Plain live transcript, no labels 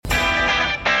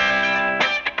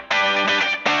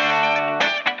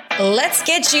Let's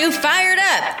get you fired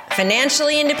up.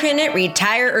 Financially independent,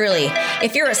 retire early.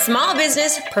 If you're a small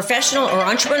business, professional, or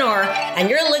entrepreneur,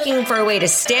 and you're looking for a way to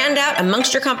stand out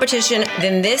amongst your competition,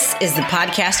 then this is the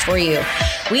podcast for you.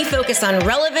 We focus on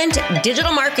relevant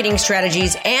digital marketing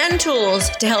strategies and tools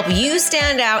to help you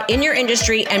stand out in your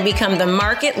industry and become the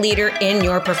market leader in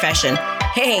your profession.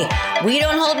 Hey, we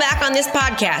don't hold back on this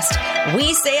podcast.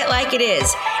 We say it like it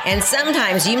is. And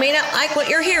sometimes you may not like what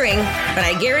you're hearing, but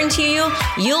I guarantee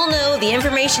you'll know the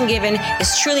information given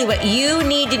is truly what you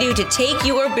need to do to take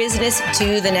your business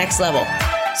to the next level.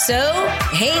 So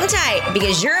hang tight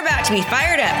because you're about to be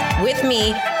fired up with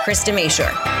me, Krista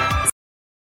Mashore.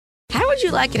 How would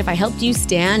you like it if I helped you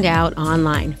stand out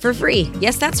online for free?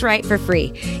 Yes, that's right, for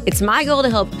free. It's my goal to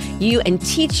help you and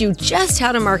teach you just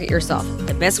how to market yourself.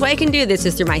 The best way I can do this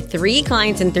is through my 3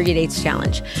 Clients in 30 Days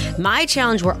challenge. My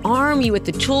challenge will arm you with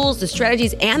the tools, the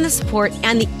strategies, and the support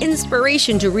and the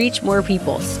inspiration to reach more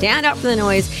people, stand out from the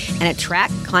noise, and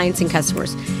attract clients and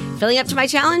customers. Filling up to my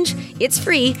challenge? It's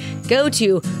free. Go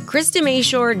to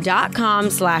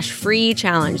KristaMashore.com/free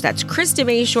challenge. That's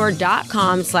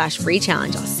KristaMashore.com/free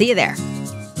challenge. I'll see you there.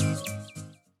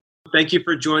 Thank you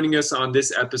for joining us on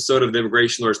this episode of the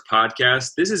Immigration Lawyers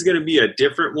Podcast. This is going to be a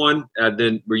different one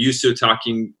than we're used to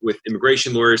talking with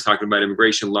immigration lawyers, talking about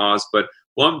immigration laws. But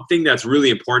one thing that's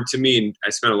really important to me, and I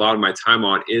spend a lot of my time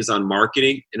on, is on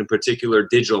marketing, and in particular,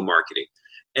 digital marketing.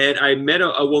 And I met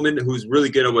a woman who's really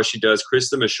good at what she does,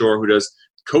 Krista Mashore, who does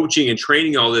coaching and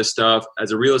training, all this stuff,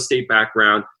 as a real estate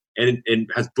background and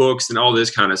has books and all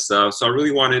this kind of stuff. So I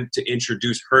really wanted to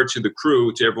introduce her to the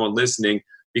crew, to everyone listening,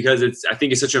 because I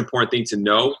think it's such an important thing to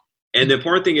know. And the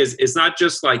important thing is, it's not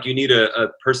just like you need a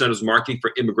person that is marketing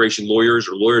for immigration lawyers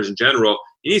or lawyers in general.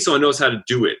 You need someone who knows how to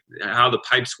do it, how the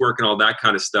pipes work and all that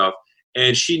kind of stuff.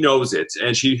 And she knows it.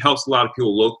 And she helps a lot of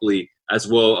people locally as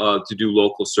well to do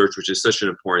local search, which is such an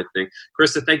important thing.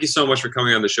 Krista, thank you so much for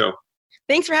coming on the show.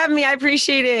 Thanks for having me. I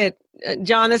appreciate it.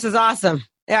 John, this is awesome.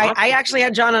 I actually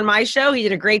had John on my show. He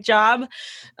did a great job.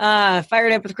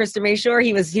 Fired Up with Krista Mashore.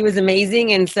 He was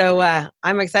amazing. And so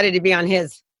I'm excited to be on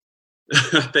his.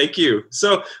 Thank you.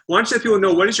 So why don't you let people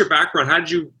know, what is your background? How did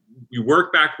you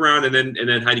work background and then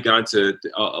how you got into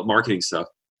marketing stuff?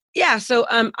 Yeah. So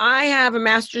I have a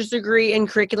master's degree in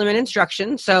curriculum and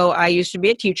instruction. So I used to be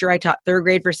a teacher. I taught 3rd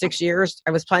grade for 6 years.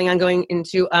 I was planning on going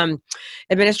into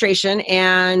administration,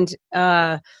 and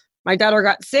my daughter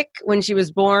got sick when she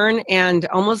was born and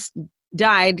almost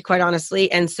died, quite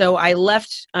honestly. And so I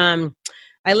left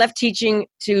teaching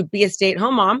to be a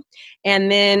stay-at-home mom, and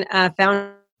then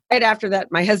found right after that,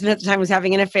 my husband at the time was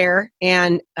having an affair,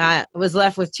 and was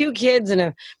left with 2 kids and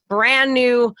a brand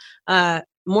new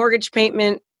mortgage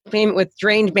payment with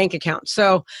drained bank accounts.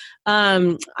 So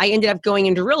I ended up going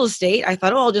into real estate. I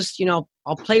thought, I'll just, I'll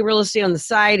play real estate on the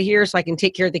side here so I can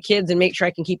take care of the kids and make sure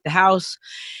I can keep the house.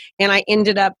 And I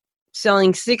ended up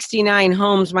selling 69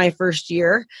 homes my first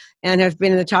year and have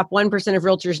been in the top 1% of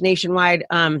realtors nationwide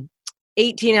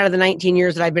 18 out of the 19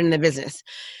 years that I've been in the business.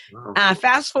 Wow.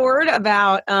 Fast forward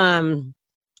about,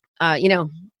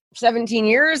 17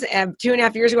 years,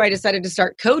 2.5 years ago, I decided to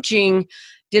start coaching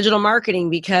digital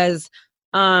marketing because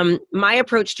my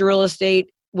approach to real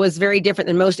estate was very different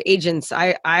than most agents.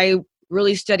 I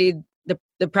really studied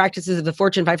the practices of the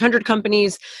Fortune 500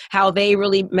 companies, how they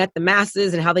really met the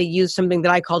masses and how they used something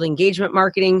that I called engagement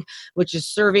marketing, which is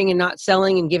serving and not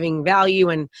selling and giving value.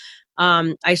 And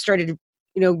I started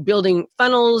building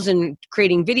funnels and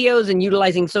creating videos and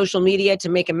utilizing social media to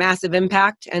make a massive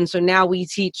impact. And so now we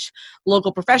teach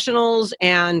local professionals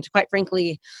and, quite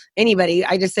frankly, anybody.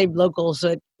 I just say local, so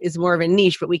it is more of a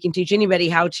niche, but we can teach anybody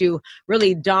how to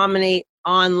really dominate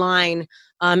online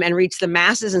and reach the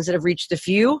masses instead of reach the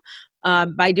few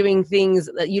by doing things,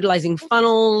 utilizing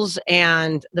funnels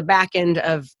and the back end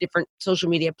of different social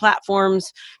media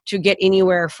platforms to get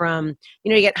anywhere from,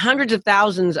 you get hundreds of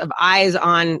thousands of eyes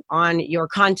on your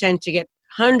content, to get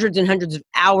hundreds and hundreds of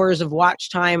hours of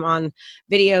watch time on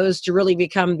videos, to really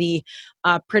become the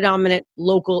predominant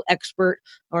local expert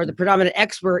or the predominant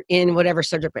expert in whatever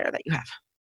subject matter that you have.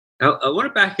 I want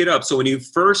to back it up. So when you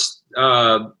first,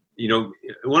 one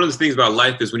of the things about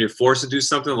life is when you're forced to do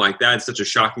something like that, it's such a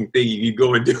shocking thing. You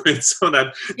go and do it. So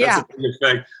that's a big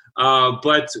effect.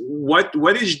 But what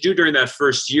did you do during that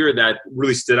first year that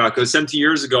really stood out? Because 17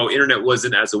 years ago, internet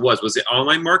wasn't as it was. Was it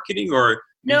online marketing, or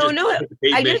You No. put the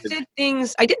paid I just maintenance. did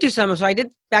things. I did do some. So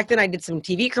back then I did some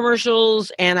TV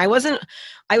commercials, and I was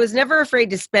never afraid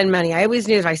to spend money. I always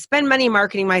knew if I spend money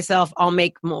marketing myself, I'll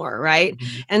make more. Right.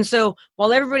 Mhm. And so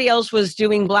while everybody else was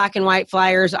doing black and white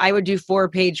flyers, I would do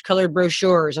 4-page colored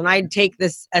brochures, and I'd take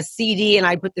a CD and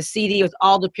I'd put the CD with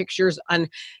all the pictures on,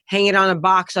 hang it on a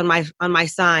box on my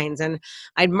signs. And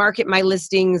I'd market my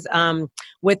listings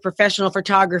with professional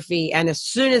photography. And as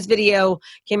soon as video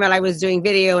came out, I was doing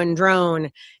video and drone.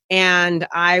 And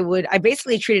I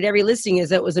basically treated every listing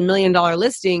as it was $1 million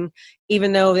listing,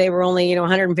 even though they were only,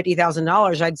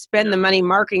 $150,000. I'd spend the money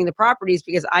marketing the properties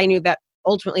because I knew that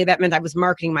ultimately that meant I was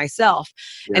marketing myself.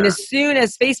 Yeah. And as soon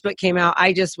as Facebook came out,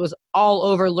 I just was all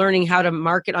over learning how to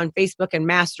market on Facebook and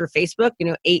master Facebook,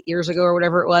 8 years ago or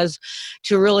whatever it was,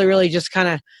 to really, really just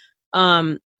kind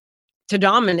of to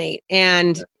dominate.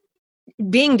 And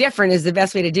being different is the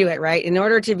best way to do it, right? In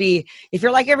order to be, if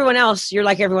you're like everyone else, you're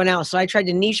like everyone else. So I tried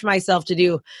to niche myself to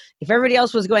do, if everybody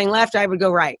else was going left, I would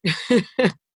go right.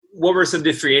 What were some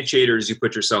differentiators you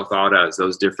put yourself out as,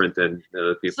 those different than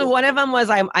other people? So one of them was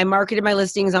I marketed my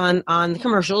listings on the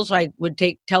commercials. So I would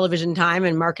take television time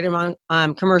and market them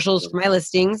on commercials for my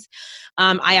listings.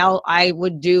 I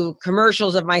would do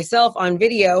commercials of myself on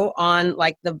video on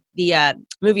like the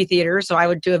movie theaters. So I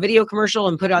would do a video commercial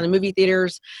and put it on the movie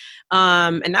theaters.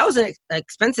 And that was an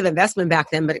expensive investment back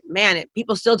then, but man,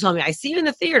 people still tell me, I see you in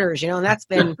the theaters, and that's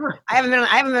been, I haven't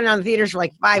been on the theaters for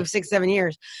like 5, 6, 7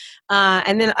 years.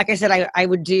 And then, like I said, I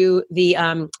would do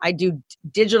I do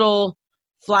digital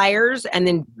flyers, and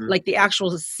then like the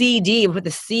actual CD, put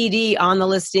the CD on the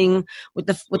listing with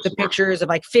the pictures of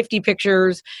like 50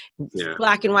 pictures,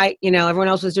 black and white, everyone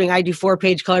else was doing, I do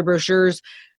 4-page color brochures.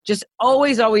 Just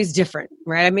always different,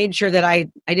 right? I made sure that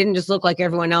I didn't just look like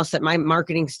everyone else, that my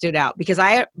marketing stood out, because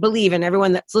I believe, and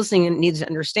everyone that's listening needs to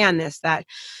understand this, that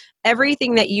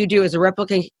everything that you do is a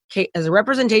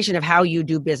representation of how you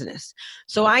do business.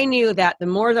 So I knew that the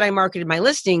more that I marketed my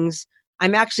listings,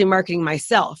 I'm actually marketing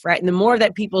myself, right? And the more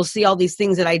that people see all these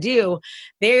things that I do,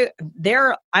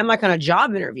 I'm like on a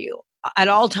job interview at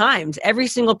all times. Every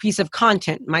single piece of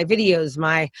content, my videos,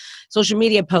 my social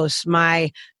media posts,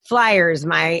 my flyers,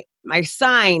 my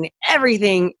sign,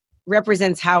 everything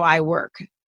represents how I work.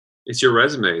 It's your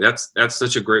resume. That's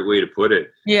such a great way to put it.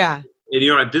 Yeah.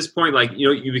 And at this point, like, when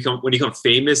you become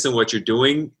famous in what you're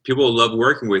doing, people love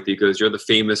working with you because you're the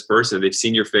famous person. They've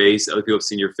seen your face, other people have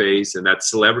seen your face, and that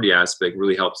celebrity aspect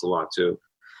really helps a lot too.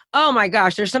 Oh my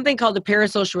gosh, there's something called the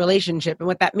parasocial relationship. And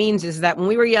what that means is that when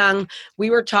we were young, we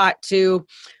were taught to,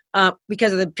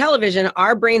 because of the television,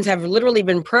 our brains have literally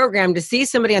been programmed to see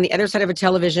somebody on the other side of a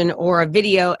television or a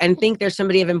video and think there's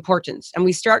somebody of importance. And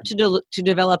we start to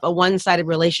develop a one-sided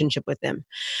relationship with them.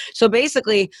 So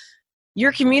basically,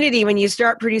 your community, when you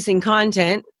start producing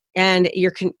content and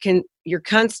you're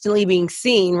constantly being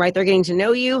seen, right? They're getting to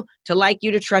know you, to like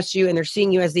you, to trust you, and they're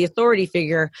seeing you as the authority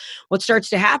figure. What starts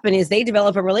to happen is they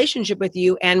develop a relationship with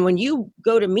you, and when you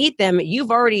go to meet them,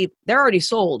 they're already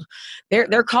sold.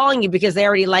 They're calling you because they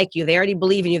already like you, they already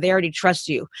believe in you, they already trust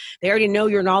you, they already know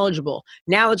you're knowledgeable.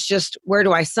 Now it's just, where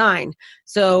do I sign?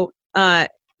 So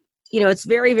it's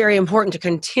very, very important to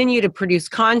continue to produce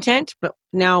content. But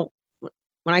now,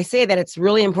 when I say that, it's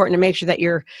really important to make sure that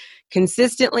you're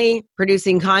consistently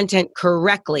producing content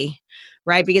correctly,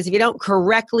 right? Because if you don't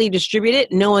correctly distribute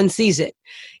it, no one sees it.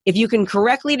 If you can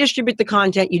correctly distribute the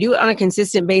content, you do it on a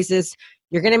consistent basis,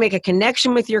 you're going to make a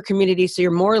connection with your community, so you're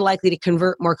more likely to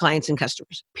convert more clients and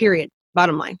customers, period.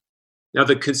 Bottom line. Now,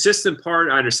 the consistent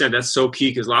part, I understand that's so key,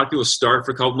 because a lot of people start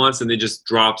for a couple months and then just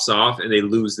drops off and they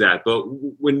lose that. But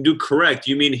when you do correct,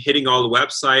 you mean hitting all the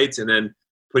websites and then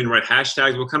putting the right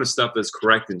hashtags? What kind of stuff is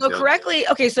correct? So correctly,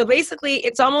 okay, so basically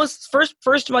it's almost,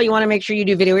 first of all, you want to make sure you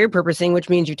do video repurposing, which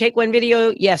means you take one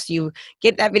video, yes, you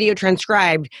get that video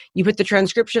transcribed, you put the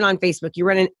transcription on Facebook, you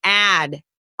run an ad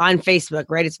on Facebook,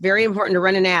 right? It's very important to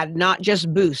run an ad, not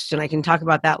just boost, and I can talk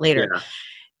about that later. Yeah.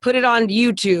 Put it on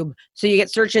YouTube, so you get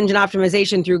search engine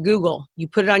optimization through Google. You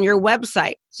put it on your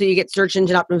website, so you get search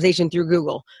engine optimization through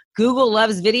Google. Google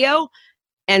loves video,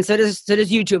 and so does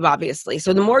YouTube, obviously.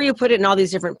 So the more you put it in all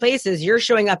these different places, you're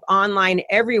showing up online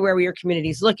everywhere where your community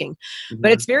is looking. Mm-hmm.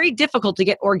 But it's very difficult to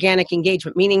get organic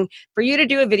engagement, meaning for you to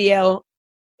do a video,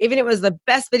 even if it was the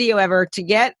best video ever, to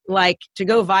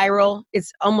go viral,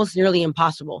 it's almost nearly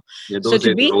impossible. Yeah, those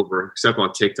days are over, except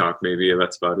on TikTok, maybe.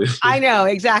 That's about it. I know,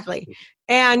 exactly.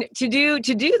 And to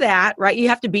do that, right, you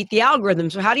have to beat the algorithm.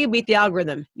 So how do you beat the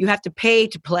algorithm? You have to pay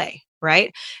to play.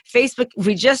 Right? Facebook,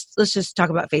 let's just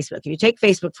talk about Facebook. If you take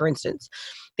Facebook, for instance,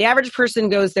 the average person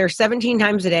goes there 17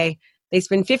 times a day. They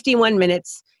spend 51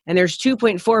 minutes, and there's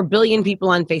 2.4 billion people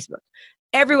on Facebook.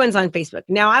 everyone's on Facebook.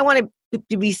 Now I want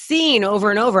to be seen over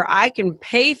and over. I can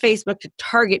pay Facebook to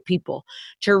target people,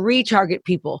 to retarget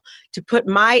people, to put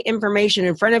my information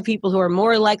in front of people who are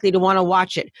more likely to want to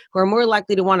watch it, who are more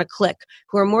likely to want to click,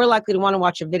 who are more likely to want to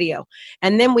watch a video.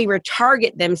 And then we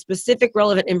retarget them specific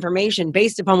relevant information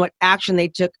based upon what action they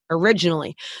took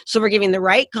originally. So we're giving the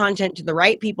right content to the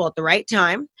right people at the right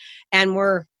time, and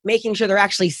we're making sure they're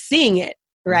actually seeing it.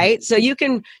 Right? So you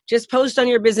can just post on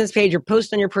your business page or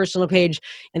post on your personal page,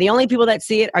 and the only people that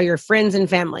see it are your friends and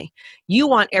family. You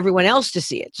want everyone else to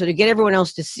see it. So to get everyone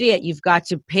else to see it, you've got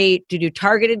to pay to do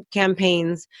targeted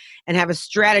campaigns and have a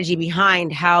strategy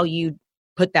behind how you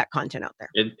put that content out there.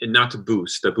 And not to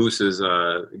boost. The boost is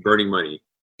burning money.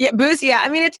 Yeah, boost. Yeah. I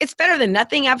mean, it's better than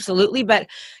nothing. Absolutely. But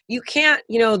you can't,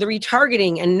 the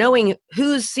retargeting and knowing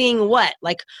who's seeing what,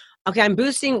 like, okay, I'm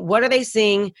boosting. What are they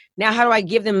seeing? Now, how do I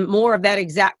give them more of that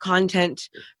exact content,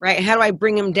 right? How do I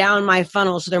bring them down my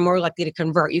funnel so they're more likely to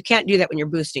convert? You can't do that when you're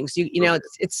boosting. So,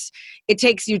 it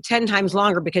takes you 10 times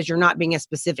longer because you're not being as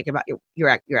specific about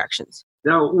your actions.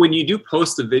 Now, when you do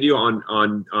post a video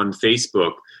on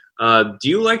Facebook, do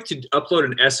you like to upload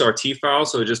an SRT file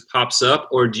so it just pops up?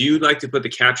 Or do you like to put the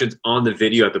captions on the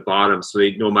video at the bottom so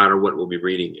they, no matter what, will be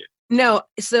reading it? No.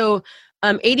 So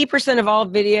 80% of all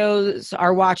videos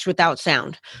are watched without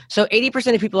sound. So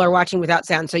 80% of people are watching without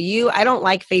sound. So I don't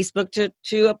like Facebook to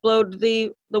upload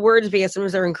the words because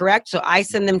sometimes they're incorrect. So I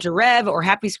send them to Rev or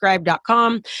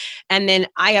happyscribe.com. And then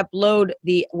I upload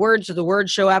the words so the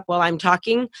words show up while I'm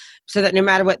talking so that no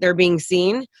matter what, they're being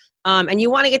seen. And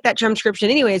you want to get that transcription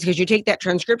anyways, because you take that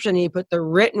transcription and you put the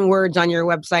written words on your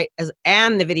website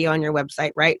and the video on your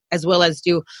website, right? As well as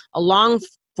do a long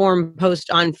form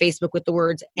post on Facebook with the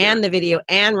words and the video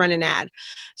and run an ad.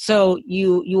 So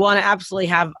you want to absolutely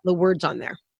have the words on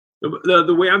there.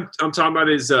 The way I'm talking about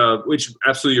is, which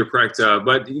absolutely you're correct,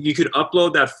 but you could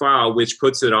upload that file, which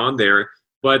puts it on there.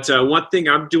 But one thing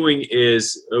I'm doing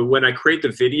is when I create the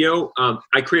video,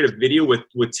 I create a video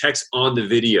with text on the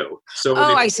video. So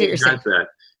I see what you're saying. That.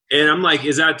 And I'm like,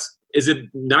 is it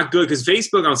not good? Because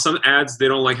Facebook, on some ads, they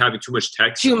don't like having too much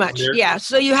text. Too much, yeah.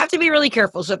 So you have to be really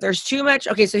careful. So if there's too much,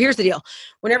 okay, so here's the deal.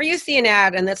 Whenever you see an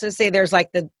ad, and let's just say there's like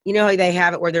how they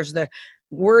have it where there's the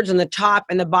words on the top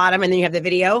and the bottom, and then you have the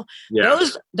video. Yeah.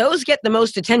 Those get the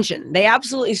most attention. They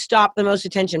absolutely stop the most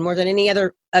attention more than any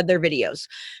other videos.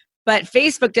 But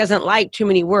Facebook doesn't like too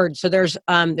many words. So there's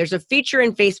a feature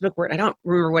in Facebook where I don't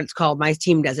remember what it's called. My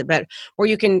team does it, but where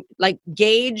you can like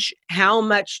gauge how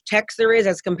much text there is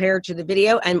as compared to the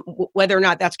video and whether or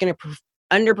not that's going to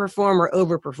underperform or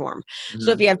overperform. Mm-hmm. So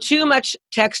if you have too much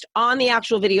text on the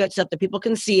actual video itself that people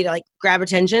can see to like grab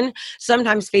attention,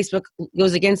 sometimes Facebook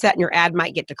goes against that and your ad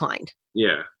might get declined.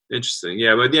 Yeah. Interesting.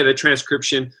 Yeah. But yeah, the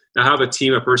transcription, I have a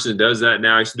team, a person that does that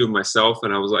now. I used to do it myself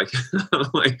and I was like,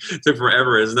 it took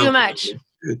forever. It's too much.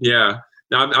 Yeah.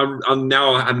 Now I'm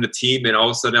now having a team and all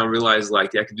of a sudden I realize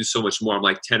like I can do so much more. I'm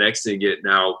like 10xing it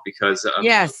now because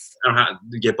yes. I don't have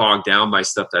to get bogged down by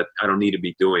stuff that I don't need to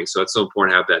be doing. So it's so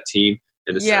important to have that team.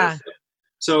 Yeah.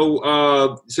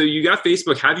 So you got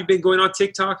Facebook. Have you been going on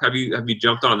TikTok? Have you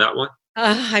jumped on that one?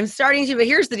 I'm starting to, but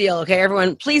here's the deal. Okay,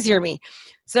 everyone, please hear me.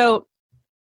 So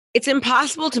it's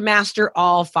impossible to master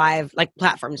all 5 like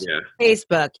platforms. Yeah.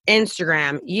 Facebook,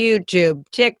 Instagram, YouTube,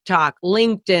 TikTok,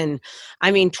 LinkedIn,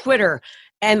 Twitter.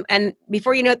 And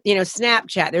before you know,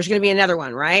 Snapchat, there's going to be another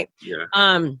one, right?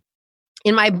 Yeah.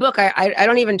 In my book, I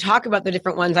don't even talk about the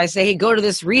different ones. I say, hey, go to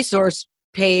this resource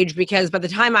page because by the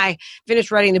time I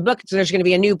finish writing the book, there's going to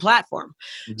be a new platform.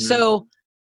 Mm-hmm. So,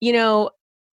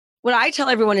 what I tell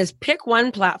everyone is pick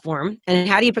one platform. And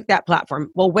how do you pick that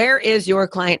platform? Well, where is your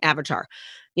client avatar?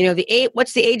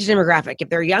 What's the age demographic? If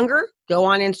they're younger, go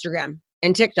on Instagram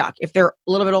and TikTok. If they're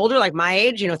a little bit older, like my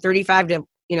age, 35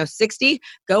 to 60,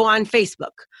 go on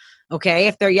Facebook. Okay.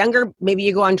 If they're younger, maybe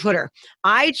you go on Twitter.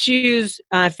 I choose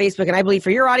Facebook, and I believe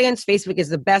for your audience, Facebook is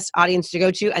the best audience to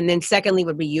go to. And then secondly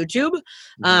would be YouTube.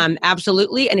 Mm-hmm.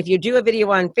 Absolutely. And if you do a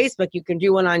video on Facebook, you can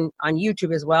do one on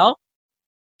YouTube as well.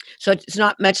 So it's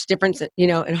not much difference,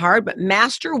 and hard, but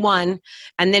master one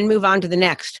and then move on to the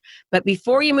next. But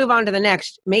before you move on to the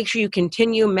next, make sure you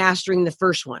continue mastering the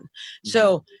first one. Mm-hmm.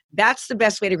 So that's the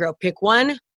best way to grow. Pick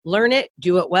one, learn it,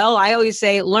 do it well. I always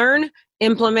say learn,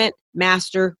 implement,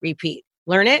 master, repeat.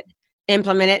 Learn it,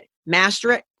 implement it,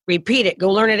 master it, repeat it, go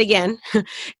learn it again,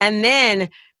 and then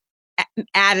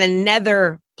add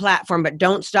another platform, but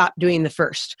don't stop doing the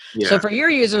first. Yeah. So for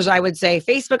your users, I would say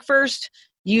Facebook first,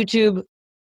 YouTube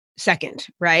second,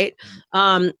 right?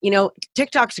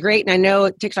 TikTok's great. And I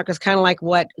know TikTok is kind of like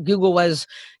what Google was,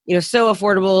 so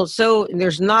affordable. So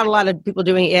there's not a lot of people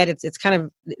doing it yet. It's kind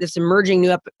of this emerging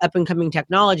new up and coming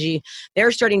technology.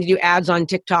 They're starting to do ads on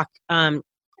TikTok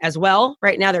as well.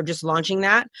 Right now, they're just launching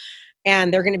that,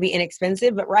 and they're going to be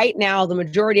inexpensive. But right now, the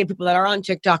majority of people that are on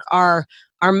TikTok are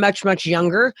much, much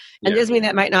younger. And doesn't mean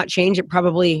that might not change. It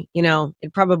probably,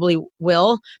 it probably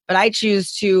will. But I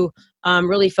choose to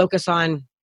really focus on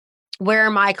where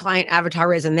my client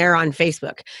avatar is, and they're on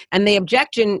Facebook. And the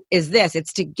objection is this: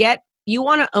 you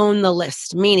want to own the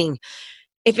list, meaning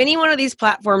if any one of these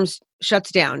platforms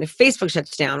shuts down, if Facebook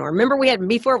shuts down, or remember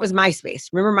before it was MySpace,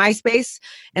 remember MySpace?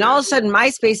 And all of a sudden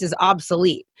MySpace is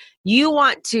obsolete.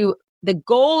 The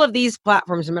goal of these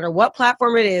platforms, no matter what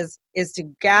platform it is to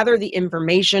gather the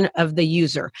information of the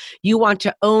user. You want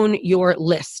to own your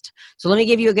list. So let me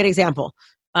give you a good example.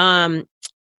 I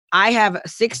have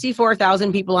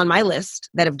 64,000 people on my list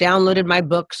that have downloaded my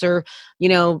books or,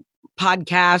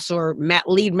 podcasts or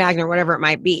lead magnet or whatever it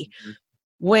might be.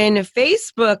 When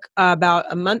Facebook, about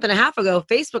a month and a half ago,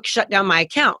 Facebook shut down my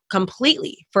account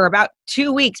completely for about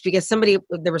 2 weeks because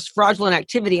there was fraudulent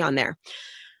activity on there.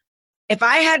 If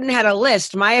I hadn't had a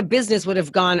list, my business would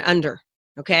have gone under.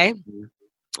 Okay.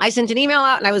 I sent an email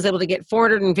out and I was able to get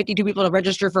 452 people to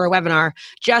register for a webinar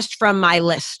just from my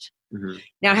list.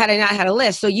 Now, had I not had a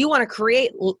list, so you want to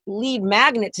create lead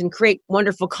magnets and create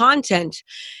wonderful content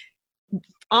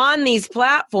on these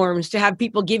platforms to have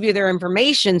people give you their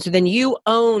information. So then you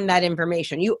own that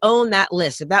information. You own that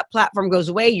list. If that platform goes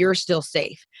away, you're still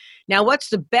safe. Now, what's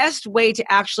the best way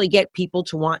to actually get people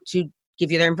to want to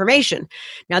give you their information?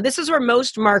 Now, this is where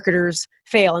most marketers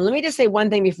fail. And let me just say one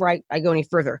thing before I go any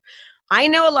further. I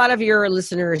know a lot of your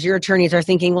listeners, your attorneys are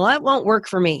thinking, well, that won't work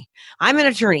for me. I'm an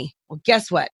attorney. Well,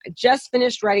 guess what? I just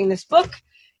finished writing this book.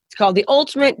 It's called The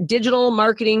Ultimate Digital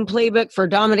Marketing Playbook for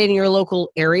Dominating Your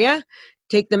Local Area.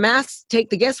 Take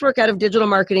the guesswork out of digital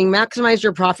marketing, maximize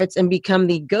your profits, and become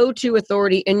the go-to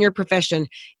authority in your profession,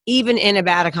 even in a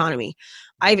bad economy.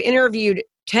 I've interviewed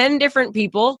 10 different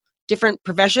people, different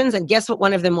professions, and guess what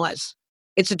one of them was?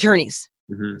 It's attorneys.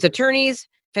 It's attorneys,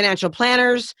 financial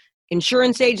planners,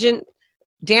 insurance agent,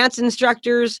 dance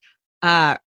instructors,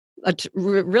 realtors,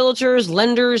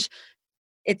 lenders.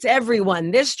 It's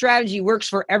everyone. This strategy works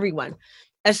for everyone,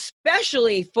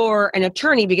 especially for an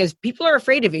attorney, because people are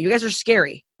afraid of you. You guys are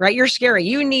scary, right? You're scary.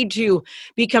 You need to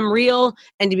become real,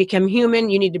 and to become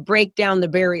human, you need to break down the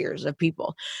barriers of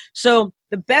people. So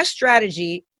the best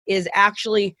strategy is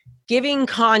actually giving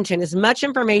content, as much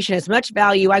information, as much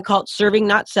value. I call it serving,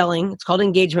 not selling. It's called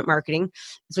engagement marketing.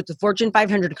 It's what the Fortune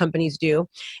 500 companies do.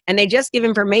 And they just give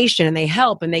information, and they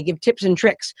help, and they give tips and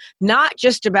tricks, not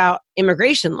just about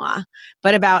immigration law,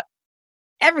 but about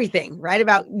everything, right?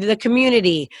 About the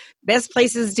community, best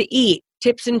places to eat,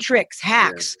 tips and tricks,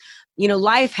 hacks,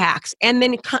 life hacks. And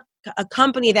then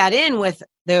accompany that in with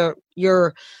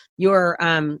your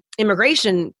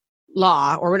immigration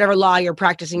law, or whatever law you're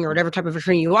practicing, or whatever type of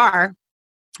attorney you are.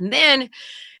 And then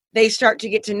they start to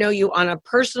get to know you on a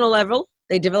personal level.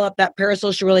 They develop that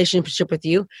parasocial relationship with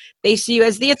you. They see you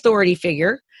as the authority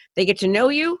figure. They get to know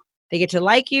you. They get to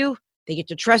like you. They get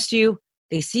to trust you.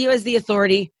 They see you as the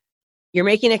authority. You're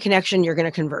making a connection. You're going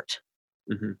to convert.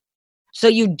 So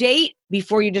you date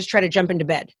before you just try to jump into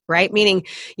bed, right? Meaning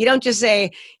you don't just say,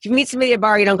 if you meet somebody at a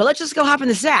bar, you don't go, let's just go hop in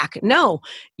the sack. No,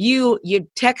 you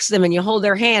text them, and you hold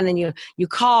their hand, and you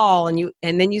call, and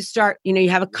then you start, you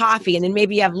have a coffee, and then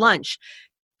maybe you have lunch,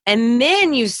 and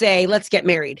then you say, let's get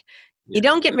married. You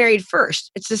don't get married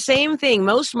first. It's the same thing.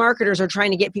 Most marketers are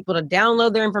trying to get people to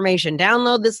download their information,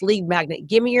 download this lead magnet,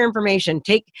 give me your information,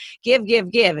 give.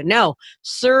 No,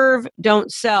 serve,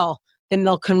 don't sell. Then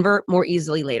they'll convert more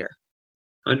easily later.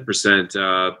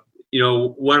 100%.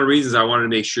 One of the reasons I wanted to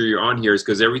make sure you're on here is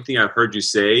because everything I've heard you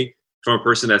say from a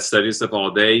person that studies stuff all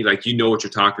day, like, what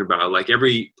you're talking about. Like,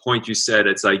 every point you said,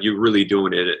 it's like you're really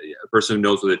doing it. A person who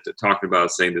knows what they're talking about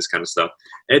is saying this kind of stuff.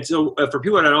 And so for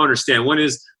people that don't understand, one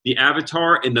is the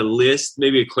avatar and the list.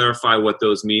 Maybe clarify what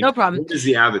those mean. No problem. What is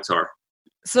the avatar?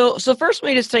 So first,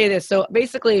 let me just tell you this. So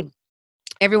basically,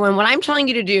 everyone, what I'm telling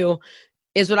you to do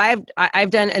is what I've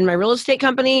done in my real estate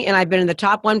company, and I've been in the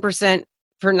top 1%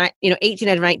 for 18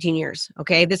 out of 19 years.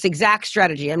 Okay, this exact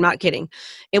strategy. I'm not kidding.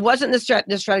 It wasn't this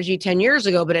strategy 10 years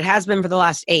ago, but it has been for the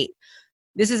last 8.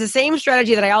 This is the same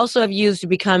strategy that I also have used to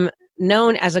become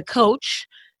known as a coach.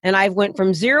 And I've went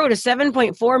from $0 to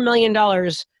 $7.4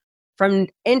 million from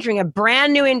entering a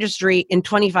brand new industry in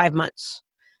 25 months.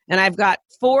 And I've got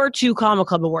 4 Two Comma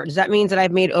Club awards. That means that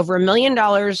I've made over $1 million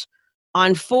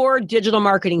on 4 digital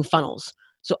marketing funnels.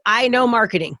 So I know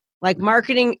marketing. Like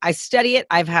marketing, I study it.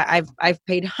 I've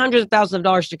paid hundreds of thousands of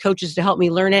dollars to coaches to help me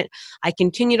learn it. I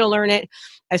continue to learn it.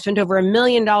 I spent over $1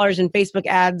 million in Facebook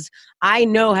ads. I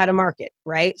know how to market,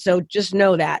 right? So just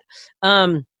know that.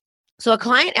 So a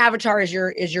client avatar is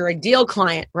your ideal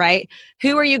client, right?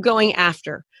 Who are you going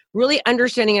after? Really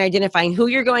understanding and identifying who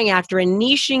you're going after and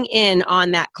niching in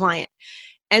on that client.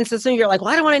 And so some of you are like,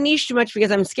 well, I don't want to niche too much because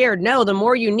I'm scared. No, the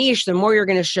more you niche, the more you're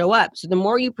going to show up. So the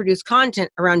more you produce content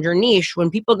around your niche, when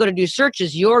people go to do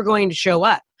searches, you're going to show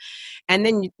up. And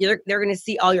then they're going to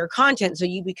see all your content, so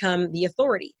you become the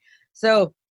authority.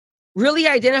 So really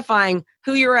identifying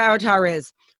who your avatar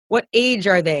is. What age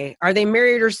are they? Are they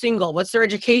married or single? What's their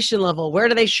education level? Where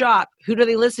do they shop? Who do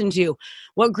they listen to?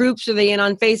 What groups are they in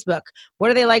on Facebook? What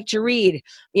do they like to read?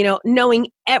 Knowing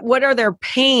what are their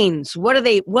pains? What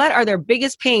are their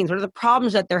biggest pains? What are the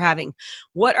problems that they're having?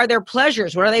 What are their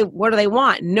pleasures? What do they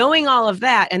want? Knowing all of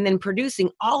that and then producing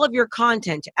all of your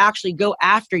content to actually go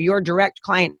after your direct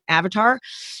client avatar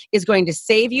is going to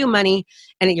save you money,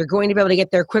 and you're going to be able to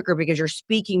get there quicker because you're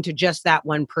speaking to just that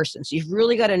one person. So you've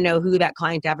really got to know who that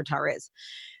client avatar is.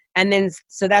 And then,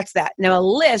 so that's that. Now a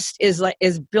list is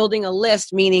building a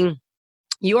list, meaning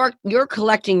you're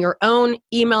collecting your own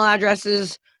email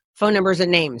addresses, phone numbers,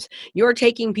 and names. You're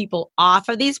taking people off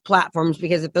of these platforms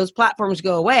because if those platforms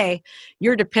go away,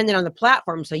 you're dependent on the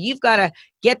platform. So you've got to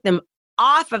get them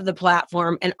off of the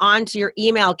platform and onto your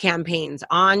email campaigns,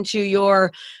 onto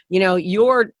your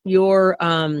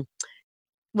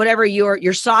whatever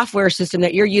your software system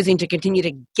that you're using to continue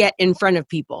to get in front of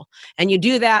people. And you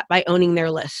do that by owning their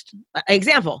list.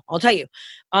 Example, I'll tell you.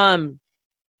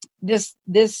 This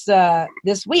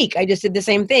week I just did the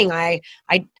same thing. I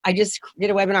just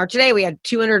did a webinar today. We had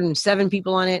 207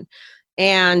 people on it,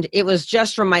 and it was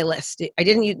just from my list. I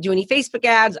didn't do any Facebook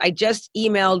ads. I just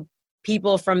emailed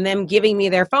people from them giving me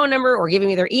their phone number or giving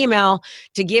me their email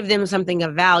to give them something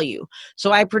of value.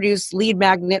 So I produce lead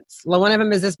magnets. One of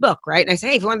them is this book, right? And I say,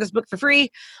 hey, if you want this book for free,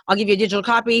 I'll give you a digital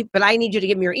copy, but I need you to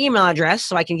give me your email address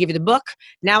so I can give you the book.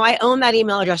 Now I own that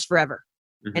email address forever.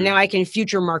 Mm-hmm. And now I can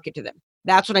future market to them.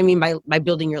 That's what I mean by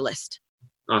building your list.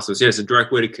 Awesome. So yeah, it's a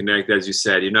direct way to connect. As you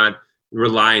said, you're not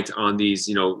reliant on these,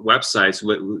 websites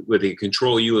where they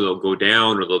control you, or they'll go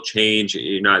down or they'll change.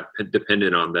 You're not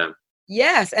dependent on them.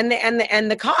 Yes, and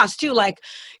the cost too. Like,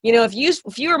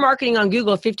 if you were marketing on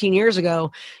Google 15 years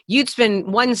ago, you'd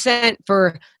spend 1 cent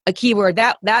for a keyword.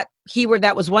 That keyword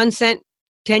that was 1 cent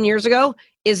 10 years ago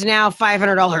is now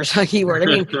 $500 a keyword. I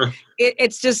mean,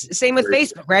 it's just same with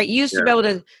Facebook, right? You used to be able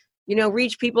to,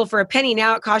 reach people for a penny.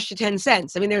 Now it costs you 10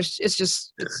 cents. I mean, there's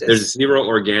zero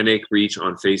organic reach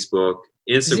on Facebook.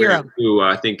 Instagram, too,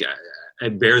 I think I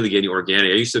barely get any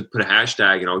organic. I used to put a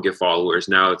hashtag and I'll get followers.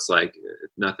 Now it's like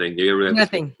nothing. You really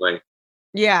nothing.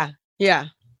 Yeah.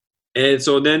 And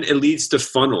so then it leads to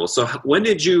funnels. So when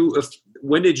did you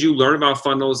learn about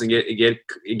funnels and get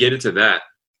into that?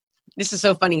 This is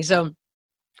so funny. So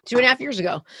 2.5 years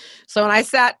ago. So when I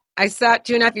sat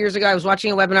 2.5 years ago, I was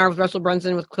watching a webinar with Russell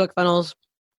Brunson with ClickFunnels.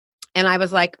 And I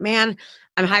was like, man,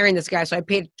 I'm hiring this guy. So I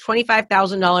paid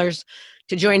 $25,000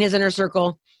 to join his inner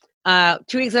circle. 2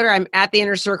 weeks later, I'm at the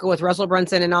inner circle with Russell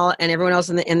Brunson and everyone else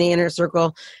in the inner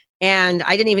circle. And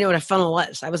I didn't even know what a funnel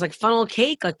was. I was like, funnel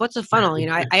cake? Like, what's a funnel?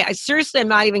 I seriously am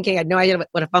not even kidding. I had no idea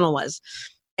what a funnel was.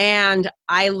 And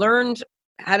I learned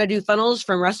how to do funnels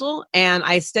from Russell, and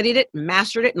I studied it,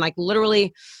 mastered it, and like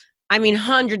literally,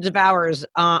 hundreds of hours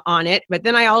on it. But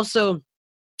then I also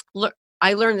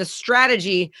I learned the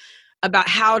strategy about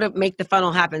how to make the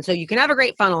funnel happen. So you can have a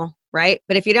great funnel, right?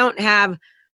 But if you don't have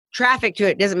traffic to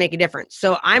it, doesn't make a difference.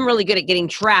 So I'm really good at getting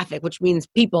traffic, which means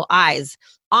people, eyes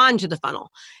onto the funnel.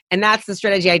 And that's the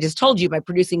strategy I just told you, by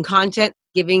producing content,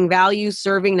 giving value,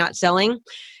 serving, not selling.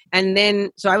 And then,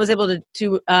 so I was able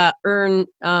to earn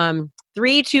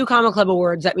 3 Two Comma Club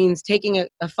awards. That means taking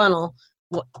a funnel,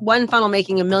 one funnel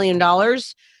making $1 million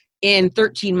in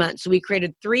 13 months. So we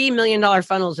created $3 million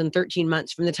funnels in 13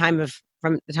 months from the time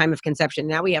of conception.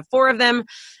 Now we have 4 of them,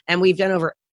 and we've done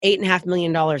over $8.5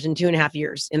 million in 2.5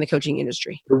 years in the coaching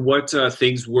industry. What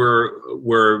things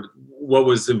what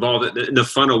was involved in the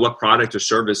funnel? What product or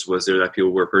service was there that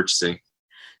people were purchasing?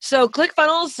 So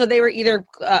ClickFunnels, so they were either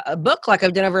a book, like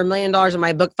I've done over $1 million in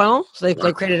my book funnel. So they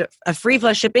created a free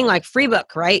plus shipping, like free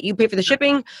book, right? You pay for the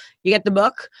shipping, you get the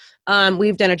book.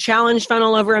 We've done a challenge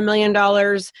funnel over $1 million,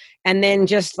 and then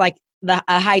just like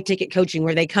a high ticket coaching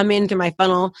where they come into my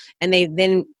funnel and they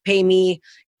then pay me.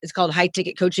 It's called high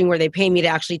ticket coaching, where they pay me to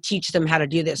actually teach them how to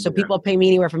do this. So people pay me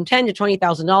anywhere from $10,000 to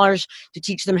 $20,000 to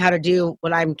teach them how to do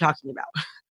what I'm talking about.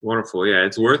 Wonderful. Yeah,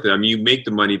 it's worth it. You make the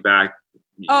money back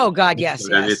Oh God, yes,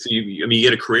 I mean, yes. you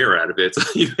get a career out of it. So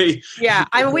Yeah,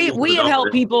 I mean, we have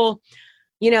helped people.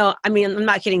 I mean, I'm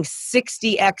not kidding.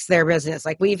 60x their business.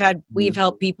 Like we've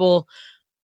helped people.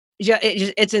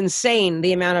 It's insane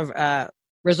the amount of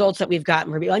results that we've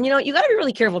gotten for people. And you got to be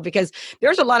really careful because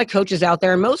there's a lot of coaches out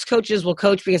there. And most coaches will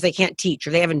coach because they can't teach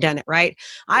or they haven't done it right.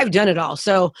 I've done it all.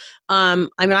 So, I mean,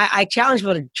 I challenge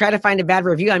people to try to find a bad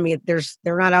review on me. They're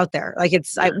not out there. Like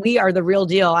we are the real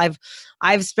deal.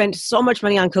 I've spent so much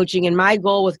money on coaching, and my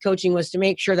goal with coaching was to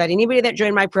make sure that anybody that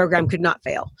joined my program could not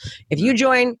fail. If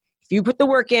you put the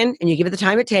work in and you give it the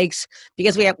time it takes,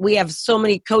 because we have so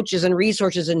many coaches and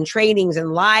resources and trainings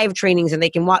and live trainings, and they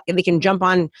can jump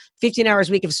on 15 hours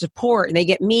a week of support, and they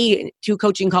get me 2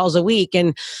 coaching calls a week,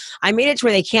 and I made it to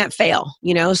where they can't fail,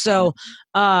 so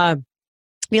I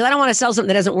don't want to sell something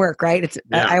that doesn't work, right?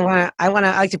 I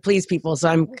like to please people. So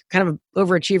I'm kind of an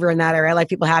overachiever in that area. I like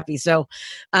people happy. So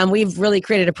we've really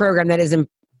created a program that is, if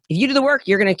you do the work,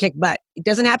 you're going to kick butt. It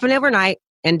doesn't happen overnight.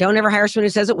 And don't ever hire someone who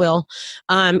says it will.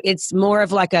 It's more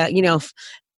of like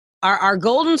our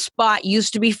golden spot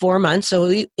used to be 4 months. So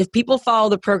if people follow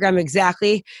the program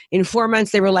exactly, in 4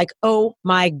 months, they were like, oh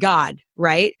my God,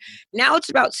 right? Now it's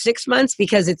about 6 months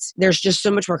because there's just so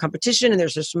much more competition and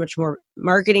there's just so much more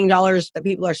marketing dollars that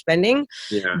people are spending.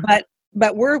 Yeah.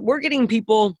 But we're getting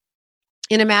people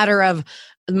in a matter of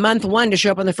month 1 to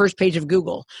show up on the first page of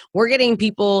Google. We're getting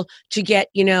people to get,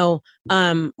 one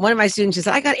of my students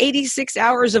said, I got 86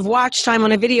 hours of watch time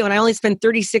on a video and I only spent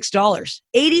 $36.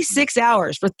 86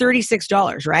 hours for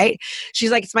 $36, right?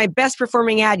 She's like, it's my best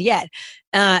performing ad yet.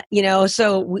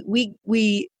 So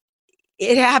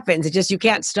it happens. It just, you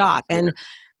can't stop. And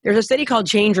there's a study called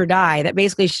Change or Die that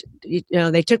basically,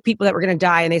 they took people that were going to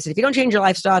die and they said, if you don't change your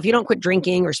lifestyle, if you don't quit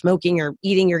drinking or smoking or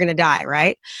eating, you're going to die,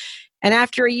 right? And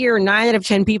after a year, 9 out of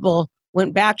 10 people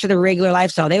went back to their regular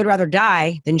lifestyle. They would rather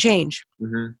die than change.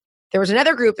 Mm-hmm. There was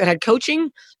another group that had coaching,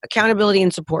 accountability,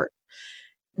 and support.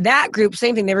 That group,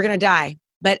 same thing, they were going to die.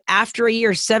 But after a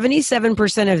year,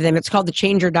 77% of them, it's called the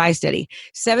Change or Die study,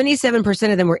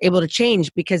 77% of them were able to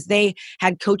change because they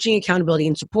had coaching, accountability,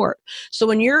 and support. So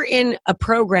when you're in a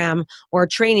program or a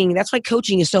training, that's why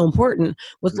coaching is so important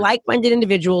with like-minded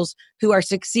individuals who are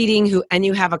succeeding, and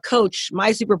you have a coach.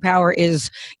 My superpower is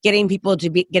getting people to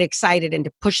get excited and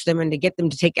to push them and to get them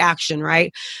to take action,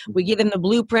 right? We give them the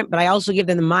blueprint, but I also give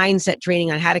them the mindset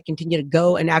training on how to continue to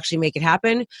go and actually make it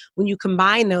happen. When you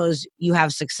combine those, you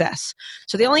have success.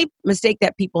 So the only mistake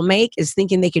that people make is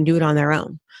thinking they can do it on their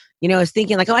own. Is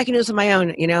thinking like, oh, I can do this on my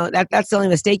own. That's the only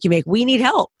mistake you make. We need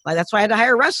help. Like, that's why I had to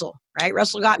hire Russell, right?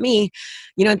 Russell got me,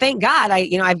 and thank God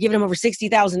I've given him over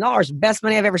 $60,000, best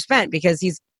money I've ever spent, because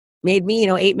he's made me,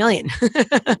 $8 million.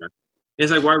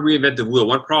 It's like, why reinvent the wheel?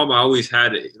 One problem I always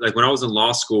had, like when I was in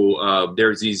law school,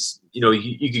 there's these,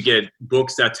 you could get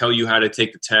books that tell you how to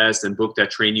take the test and book that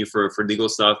train you for legal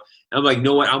stuff. And I'm like, you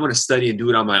know what? I'm going to study and do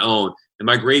it on my own. And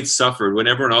my grades suffered when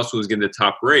everyone else was getting the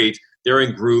top grades. They're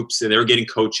in groups and they're getting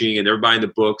coaching and they're buying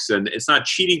the books. And it's not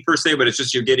cheating per se, but it's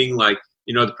just you're getting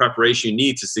the preparation you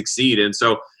need to succeed. And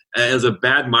so it was a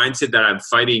bad mindset that I'm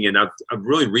fighting. And I've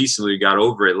really recently got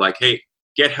over it. Like, hey,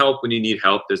 get help when you need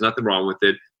help. There's nothing wrong with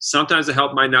it. Sometimes the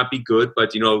help might not be good,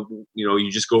 but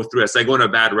you just go through it. It's like going to a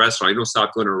bad restaurant. You don't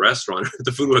stop going to a restaurant if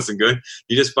the food wasn't good.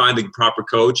 You just find the proper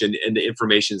coach and the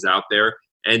information's out there.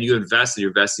 And you invest, and you're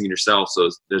investing in yourself. So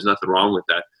there's nothing wrong with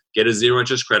that. Get a zero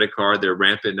interest credit card. They're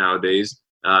rampant nowadays.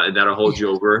 And that'll hold you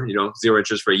over, zero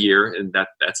interest for a year. And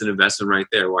that's an investment right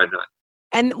there. Why not?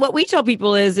 And what we tell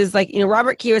people is like,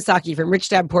 Robert Kiyosaki from Rich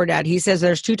Dad Poor Dad, he says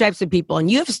there's 2 types of people,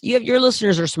 and you have your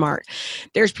listeners are smart.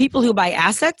 There's people who buy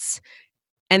assets,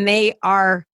 and they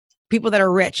are people that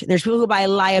are rich. There's people who buy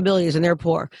liabilities and they're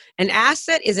poor. An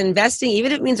asset is investing,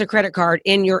 even if it means a credit card,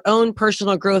 in your own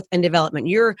personal growth and development.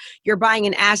 You're buying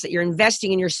an asset. You're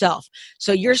investing in yourself.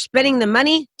 So you're spending the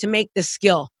money to make the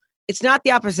skill. It's not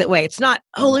the opposite way. It's not,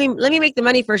 let me make the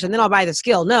money first and then I'll buy the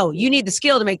skill. No, you need the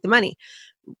skill to make the money.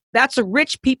 That's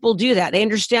rich people do that. They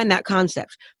understand that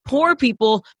concept. Poor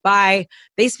people they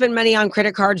spend money on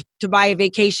credit cards to buy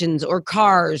vacations or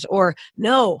cars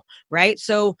right?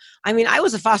 So, I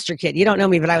was a foster kid. You don't know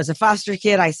me, but I was a foster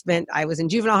kid. I was in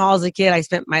juvenile hall as a kid. I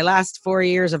spent my last 4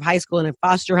 years of high school in a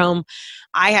foster home.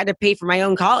 I had to pay for my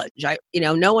own college.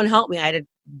 No one helped me. I had to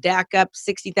DAC up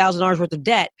 $60,000 worth of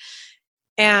debt.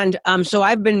 And so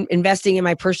I've been investing in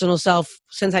my personal self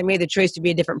since I made the choice to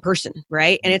be a different person,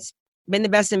 right? And it's been the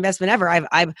best investment ever.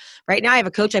 I've right now I have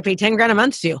a coach I pay $10,000 a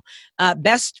month to.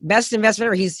 Best investment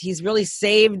ever. He's really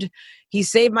saved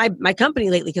my company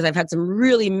lately, because I've had some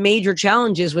really major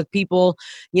challenges with people,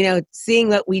 seeing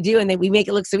what we do, and we make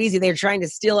it look so easy. They're trying to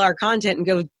steal our content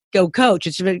and go coach.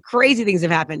 It's been crazy things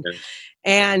have happened.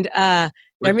 And they're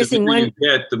Like missing the bigger one. you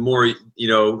get, the more,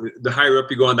 the higher up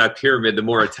you go on that pyramid, the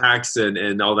more attacks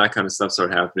and all that kind of stuff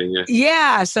start happening. Yeah.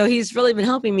 Yeah. So he's really been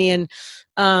helping me. And,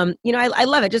 I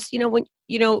love it. Just, when,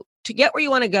 to get where you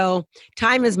want to go,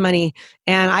 time is money.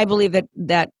 And I believe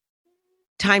that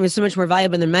time is so much more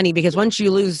valuable than money, because once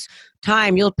you lose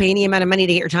time, you'll pay any amount of money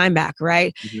to get your time back,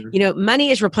 right? Mm-hmm.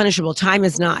 Money is replenishable. Time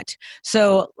is not.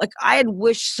 So like I had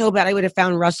wished so bad I would have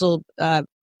found Russell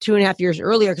 2.5 years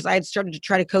earlier, because I had started to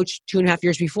try to coach 2.5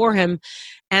 years before him,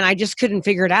 and I just couldn't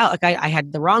figure it out. Like I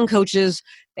had the wrong coaches.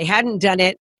 They hadn't done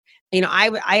it.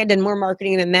 I had done more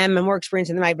marketing than them and more experience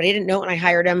than them, but I didn't know it when I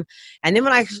hired him. And then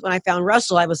when I found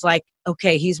Russell, I was like,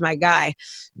 okay, he's my guy.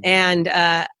 And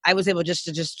I was able to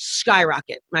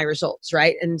skyrocket my results,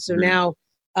 right? And so now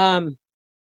I'm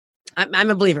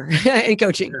a believer in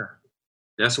coaching. Yeah.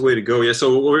 That's the way to go. Yeah.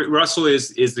 So Russell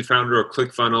is the founder of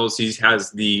ClickFunnels. He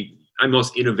has the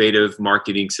most innovative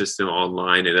marketing system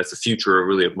online, and that's the future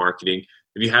really of marketing.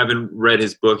 If you haven't read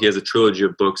his book, he has a trilogy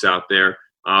of books out there.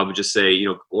 I would just say,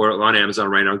 or on Amazon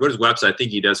right now, go to his website. I think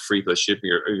he does free plus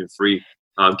shipping or even free.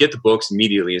 Get the books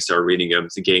immediately and start reading them.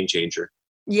 It's a game changer.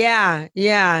 Yeah.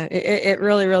 It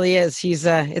really, really is. He's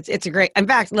it's a great. In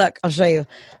fact, look, I'll show you.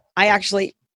 I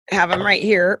actually have him right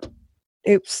here.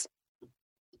 Oops.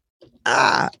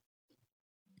 Oh.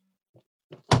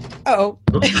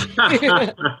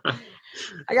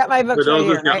 I got my books For those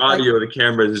right listening to audio, the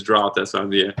camera just dropped. That's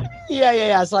on the.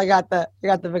 Yeah. So I got the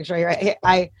books right here.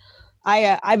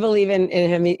 I believe in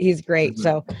him. He's great.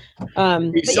 So,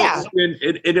 He's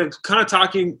kind of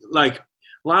talking like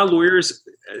a lot of lawyers,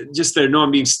 just they know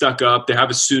I'm being stuck up. They have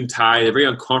a suit and tie. They're very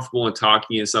uncomfortable in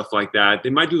talking and stuff like that.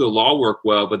 They might do the law work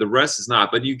well, but the rest is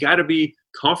not. But you got to be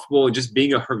comfortable in just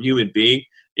being a human being.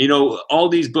 All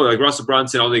these books, like Russell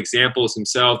Brunson, all the examples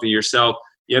himself and yourself.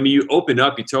 I mean, you open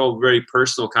up, you tell very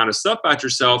personal kind of stuff about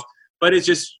yourself, but it's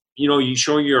just, you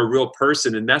showing you're a real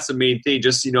person. And that's the main thing.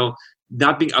 Just,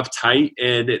 not being uptight,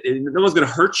 and no one's going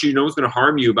to hurt you. No one's going to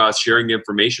harm you about sharing the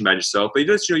information about yourself, but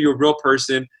just, you're a real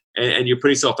person and you're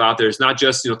putting yourself out there. It's not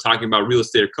just, talking about real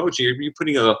estate or coaching. You're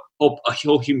putting a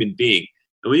whole human being.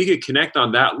 And when you can connect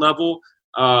on that level,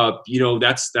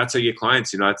 that's how you get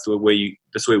clients. That's the way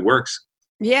it works.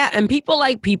 Yeah. And people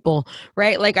like people,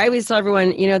 right? Like I always tell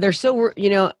everyone, they're so,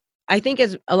 I think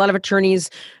as a lot of attorneys,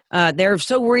 they're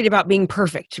so worried about being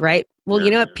perfect, right? Well,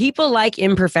 you know what? People like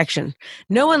imperfection.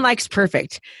 No one likes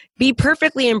perfect. Be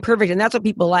perfectly imperfect. And that's what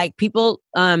people like. People,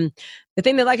 the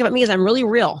thing they like about me is I'm really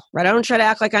real, right? I don't try to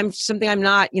act like I'm something I'm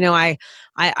not.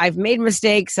 I've made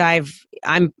mistakes.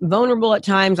 I'm vulnerable at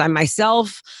times. I'm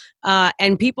myself.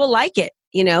 And people like it.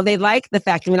 They like the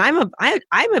fact. I mean,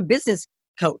 I'm a business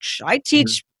coach. I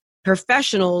teach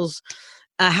professionals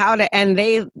how to, and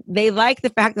they like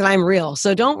the fact that I'm real.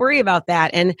 So don't worry about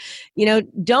that. And,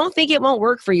 don't think it won't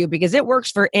work for you, because it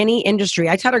works for any industry.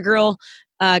 I taught a girl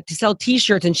to sell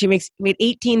t-shirts, and she made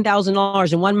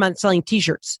 $18,000 in 1 month selling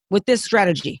t-shirts with this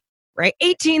strategy, right?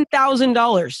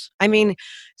 $18,000. I mean,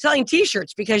 selling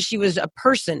t-shirts because she was a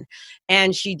person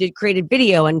and she created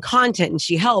video and content, and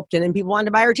she helped, and then people wanted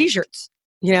to buy her t-shirts,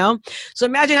 So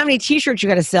imagine how many t-shirts you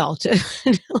got to sell to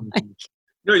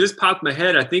it just popped in my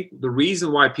head. I think the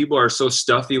reason why people are so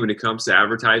stuffy when it comes to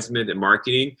advertisement and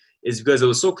marketing is because it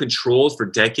was so controlled for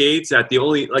decades that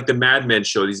like the Mad Men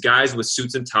show, these guys with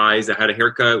suits and ties that had a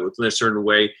haircut in a certain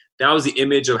way, that was the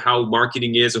image of how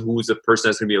marketing is and who's the person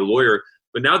that's going to be a lawyer.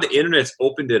 But now the internet's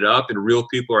opened it up and real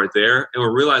people are there, and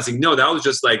we're realizing, no, that was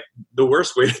just like the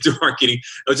worst way to do marketing.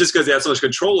 It was just because they had so much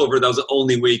control over it. That was the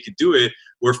only way you could do it.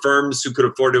 Where firms who could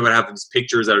afford it would have these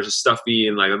pictures that are just stuffy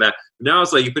and like that. Now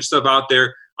it's like you put stuff out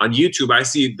there on YouTube. I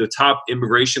see the top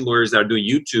immigration lawyers that are doing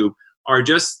YouTube are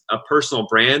just a personal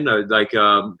brand. I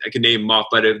can name them off,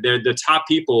 but they're the top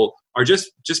people are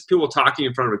just people talking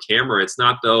in front of a camera. It's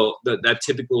not that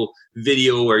typical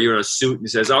video where you're in a suit and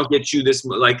says, "I'll get you this."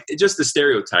 Like, it's just the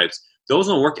stereotypes. Those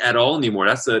don't work at all anymore.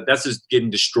 That's just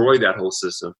getting destroyed, that whole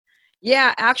system.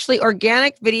 Yeah, actually,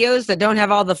 organic videos that don't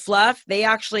have all the fluff, they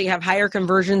actually have higher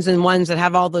conversions than ones that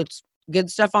have all the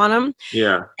good stuff on them.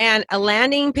 Yeah. And a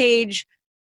landing page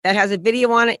that has a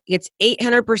video on it gets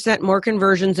 800% more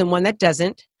conversions than one that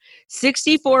doesn't.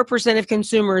 64% of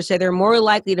consumers say they're more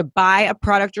likely to buy a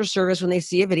product or service when they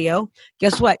see a video.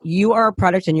 Guess what? You are a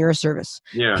product and you're a service.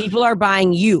 Yeah. People are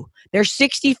buying you. They're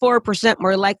 64%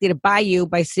 more likely to buy you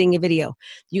by seeing a video.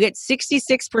 You get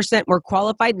 66% more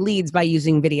qualified leads by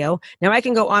using video. Now, I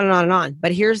can go on and on and on,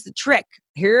 but here's the trick.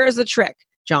 Here's the trick,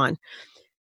 John.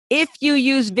 If you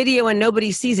use video and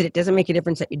nobody sees it, it doesn't make a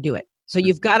difference that you do it. So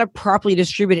you've got to properly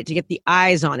distribute it to get the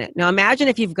eyes on it. Now, imagine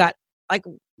if you've got, like,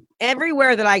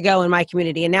 everywhere that I go in my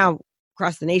community, and now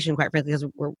across the nation, quite frankly, because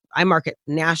I market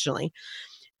nationally.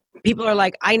 People are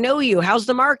like, I know you. How's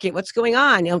the market? What's going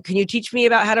on? Can you teach me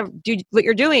about how to do what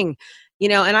you're doing?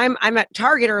 And I'm at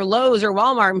Target or Lowe's or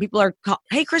Walmart, and people are,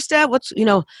 hey, Krista,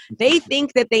 they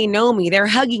think that they know me. They're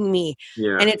hugging me.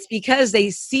 Yeah. And it's because they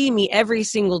see me every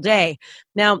single day.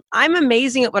 Now, I'm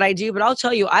amazing at what I do, but I'll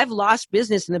tell you, I've lost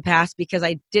business in the past because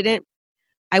I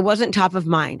wasn't top of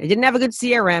mind. I didn't have a good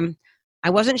CRM. I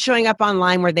wasn't showing up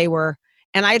online where they were.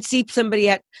 And I'd see somebody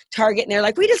at Target and they're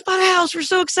like, we just bought a house. We're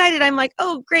so excited. I'm like,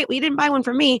 oh, great. Well, you didn't buy one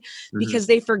from me because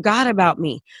they forgot about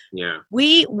me. Yeah.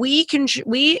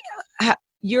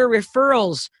 Your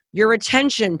referrals, your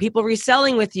retention, people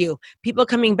reselling with you, people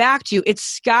coming back to you, it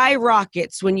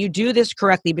skyrockets when you do this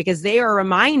correctly because they are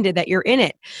reminded that you're in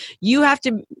it. You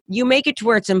make it to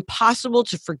where it's impossible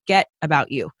to forget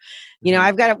about you.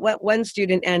 I've got one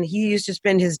student and he used to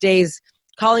spend his days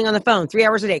calling on the phone 3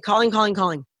 hours a day,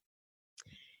 calling.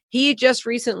 He just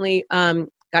recently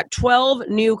got 12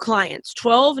 new clients,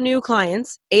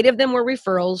 8 of them were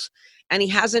referrals, and he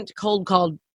hasn't cold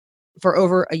called for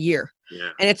over a year. Yeah.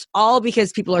 And it's all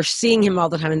because people are seeing him all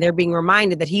the time and they're being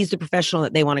reminded that he's the professional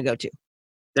that they want to go to.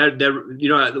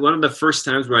 One of the first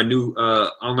times where I knew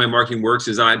online marketing works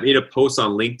is I made a post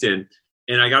on LinkedIn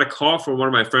and I got a call from one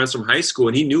of my friends from high school,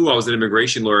 and he knew I was an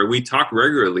immigration lawyer. We talked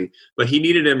regularly, but he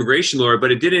needed an immigration lawyer,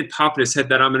 but it didn't pop in his head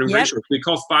that I'm an immigration lawyer. So we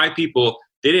called 5 people.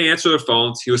 They didn't answer their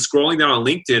phones. He was scrolling down on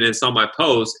LinkedIn and saw my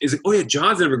post. He's like, oh yeah,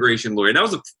 John's an immigration lawyer. And that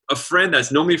was a friend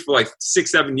that's known me for like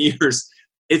 6-7 years.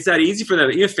 It's that easy for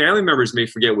them. Even family members may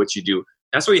forget what you do.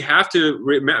 That's why you have to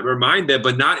remind them,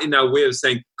 but not in that way of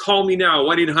saying, call me now,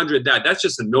 1-800 that. That's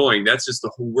just annoying. That's just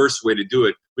the worst way to do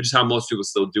it, which is how most people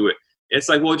still do it. It's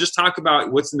like, well, just talk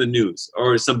about what's in the news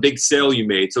or some big sale you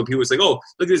made. So people say, oh,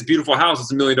 look at this beautiful house.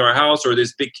 It's $1 million house, or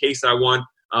this big case I won.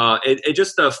 It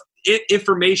just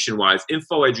information-wise,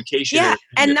 info, education. Yeah,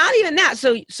 and not even that.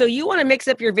 So you want to mix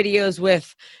up your videos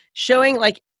with showing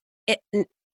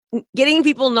getting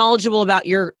people knowledgeable about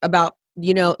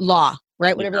law,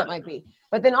 right? Whatever that might be.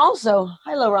 But then also,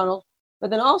 hello, Ronald. But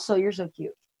then also, you're so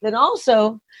cute. Then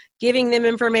also giving them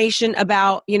information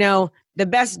about, the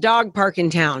best dog park in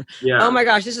town. Yeah. Oh my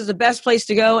gosh, this is the best place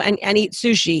to go and eat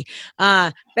sushi.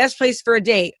 Best place for a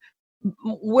date.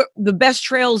 The best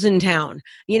trails in town.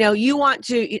 You want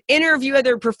to interview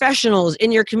other professionals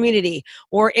in your community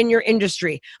or in your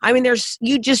industry. I mean,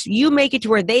 you make it to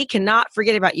where they cannot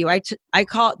forget about you. I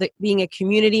call it being a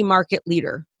community market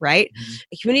leader, right? Mm-hmm.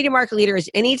 A community market leader is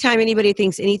anytime anybody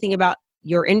thinks anything about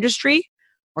your industry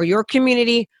or your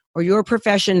community or your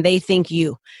profession, they think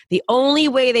you. The only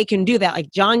way they can do that,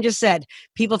 like John just said,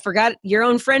 your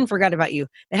own friend forgot about you.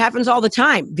 It happens all the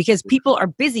time because people are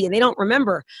busy and they don't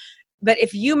remember. But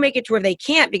if you make it to where they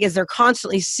can't because they're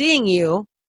constantly seeing you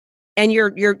and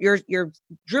you're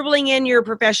dribbling in your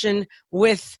profession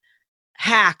with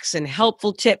hacks and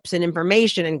helpful tips and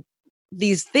information and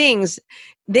these things,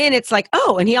 then it's like,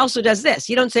 oh, and he also does this.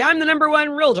 You don't say, I'm the number 1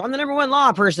 realtor, I'm the number 1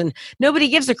 law person. Nobody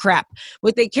gives a crap.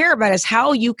 What they care about is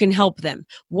how you can help them,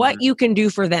 what you can do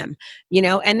for them,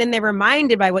 and then they're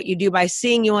reminded by what you do by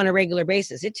seeing you on a regular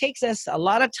basis. It takes us a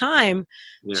lot of time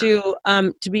to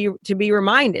be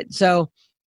reminded. So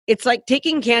it's like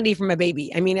taking candy from a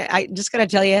baby. I mean, I just got to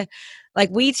tell you, like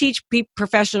we teach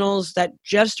professionals that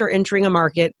just are entering a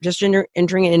market, just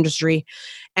entering an industry.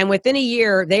 And within a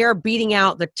year, they are beating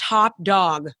out the top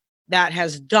dog that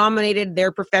has dominated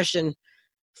their profession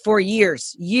for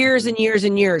years and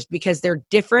years, because they're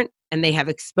different and they have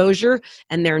exposure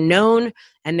and they're known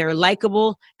and they're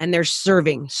likable and they're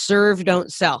serving. Serve, don't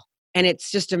sell. And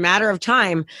it's just a matter of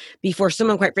time before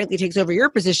someone, quite frankly, takes over your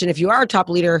position if you are a top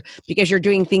leader because you're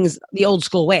doing things the old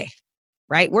school way.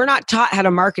 Right? We're not taught how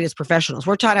to market as professionals.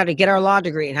 We're taught how to get our law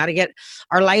degree and how to get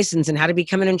our license and how to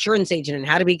become an insurance agent and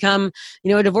how to become,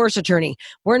 a divorce attorney.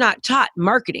 We're not taught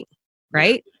marketing,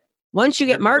 right? Once you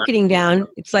get marketing down,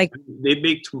 it's like they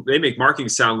make marketing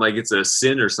sound like it's a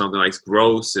sin or something, like it's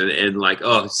gross and like,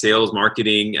 oh, sales,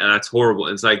 marketing, that's horrible.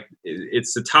 It's like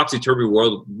it's the topsy-turvy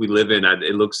world we live in.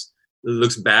 It looks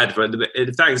bad. But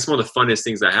in fact, it's one of the funnest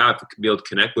things I have to be able to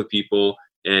connect with people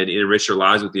and enrich their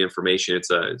lives with the information.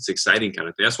 It's exciting kind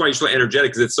of thing. That's why you're so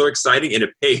energetic, because it's so exciting and it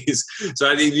pays.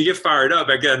 So I think you get fired up.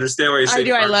 I can understand why you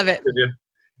say. I love it.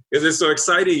 Because it's so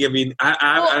exciting. I mean,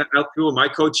 I have people in my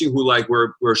coaching who like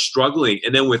were struggling,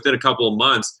 and then within a couple of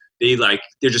months, they're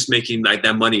just making like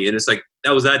that money, and it's like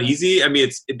that was that easy. I mean,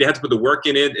 they have to put the work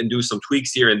in it and do some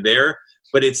tweaks here and there.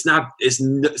 But it's not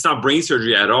brain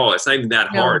surgery at all. It's not even that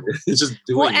hard. It's just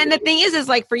doing it. And the thing is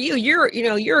like for you,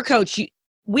 you're a coach.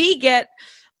 We get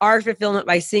our fulfillment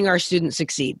by seeing our students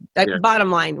succeed. Like Yeah.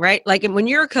 bottom line, right? Like when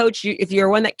you're a coach, if you're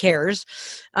one that cares,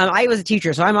 I was a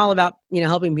teacher, so I'm all about,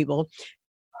 helping people.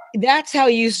 That's how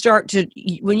you start to,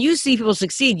 when you see people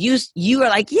succeed, you are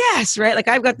like, yes, right? Like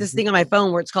I've got this thing on my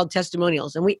phone where it's called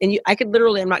testimonials, I could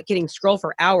literally, I'm not kidding, scroll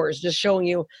for hours just showing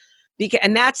you,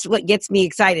 and that's what gets me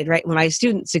excited, right? When my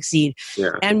students succeed,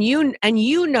 Yeah. and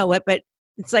you know it, but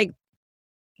it's like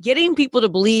getting people to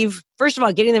believe. First of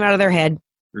all, getting them out of their head,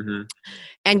 Mm-hmm.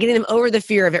 and getting them over the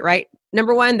fear of it. Right?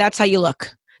 Number one, that's how you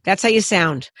look. That's how you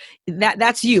sound.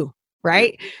 That's you.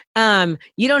 Right?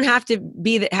 You don't have to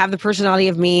have the personality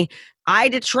of me. I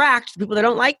attract people that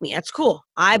don't like me. That's cool.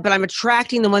 But I'm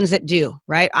attracting the ones that do,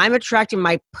 right? I'm attracting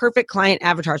my perfect client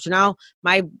avatar. So now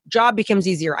my job becomes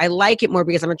easier. I like it more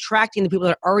because I'm attracting the people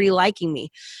that are already liking me,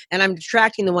 and I'm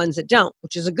attracting the ones that don't,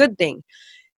 which is a good thing.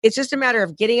 It's just a matter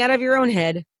of getting out of your own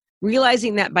head,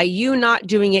 realizing that by you not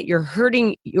doing it, you're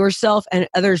hurting yourself and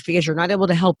others because you're not able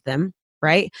to help them.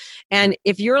 Right. And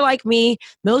if you're like me,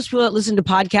 most people that listen to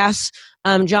podcasts,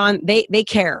 John, they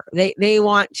care. They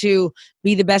want to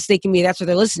be the best they can be. That's why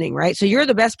they're listening. Right. So you're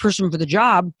the best person for the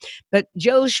job, but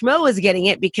Joe Schmo is getting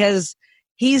it because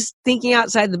he's thinking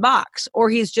outside the box,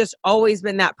 or he's just always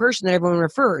been that person that everyone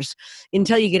refers,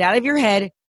 until you get out of your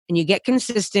head and you get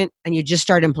consistent and you just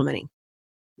start implementing.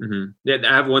 Mm-hmm. Yeah,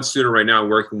 I have one student right now I'm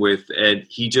working with, and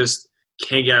he just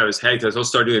can't get out of his head because he'll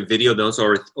start doing video, then he'll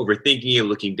start overthinking and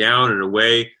looking down and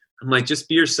away. I'm like, just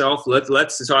be yourself.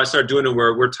 Let's. So I start doing it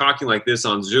where we're talking like this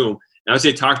on Zoom, and I would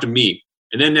say, talk to me,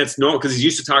 and then that's normal because he's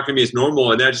used to talking to me as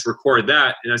normal, and then I just record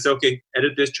that, and I say, okay,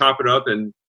 edit this, chop it up,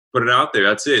 and put it out there.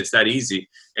 That's it. It's that easy.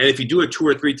 And if you do it 2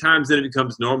 or 3 times, then it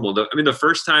becomes normal. The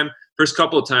first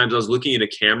couple of times I was looking at a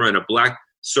camera and a black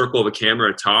circle of a camera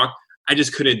and talk. I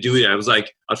just couldn't do it. I was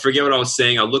like, I'd forget what I was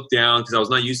saying. I'll look down because I was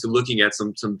not used to looking at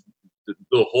some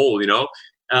little hole,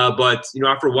 But,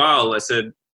 after a while, I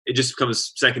said, it just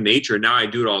becomes second nature. And now I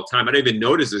do it all the time. I don't even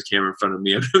notice this camera in front of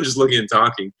me. I'm just looking and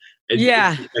talking.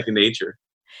 It's second nature.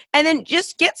 And then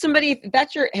just get somebody, if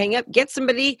that's your hang up, get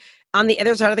somebody on the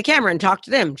other side of the camera and talk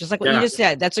to them, just like what you just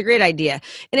said. That's a great idea.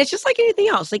 And it's just like anything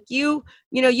else. Like you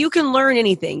can learn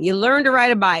anything. You learn to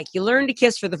ride a bike. You learn to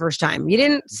kiss for the first time. You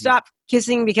didn't stop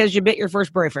kissing because you bit your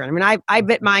first boyfriend. I mean, I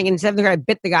bit mine in 7th grade. I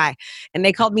bit the guy, and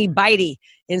they called me Bitey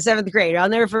in 7th grade. I'll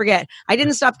never forget. I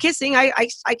didn't stop kissing. I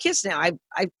kiss now.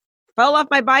 I fell off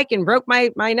my bike and broke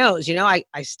my nose. I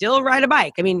still ride a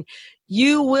bike. I mean,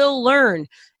 you will learn.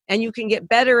 And you can get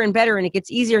better and better, and it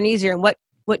gets easier and easier. And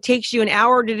what takes you an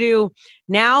hour to do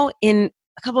now, in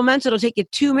a couple months, it'll take you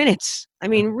 2 minutes. I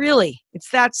mean, really,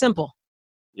 it's that simple.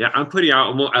 Yeah, I'm putting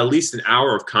out at least an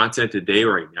hour of content a day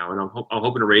right now, and I'm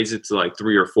hoping to raise it to like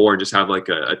 3 or 4 and just have like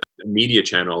a media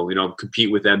channel,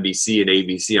 compete with NBC and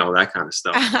ABC and all that kind of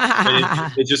stuff.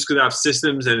 And it's just because I have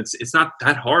systems, and it's not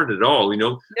that hard at all.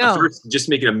 No. At first, just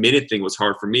making a minute thing was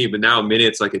hard for me, but now a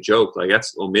minute's like a joke. Like a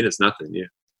minute's nothing. Yeah.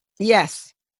 Yes.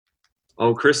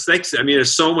 Oh, Chris, thanks. I mean,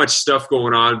 there's so much stuff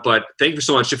going on, but thank you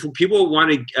so much. If people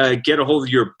want to get a hold of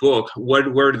your book,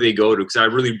 where do they go to? Because I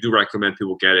really do recommend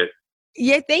people get it.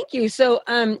 Yeah, thank you. So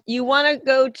you want to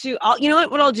go to,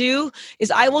 what I'll do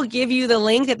is I will give you the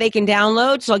link that they can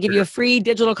download. So I'll give you a free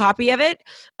digital copy of it.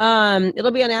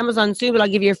 It'll be on Amazon soon, but I'll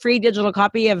give you a free digital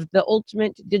copy of the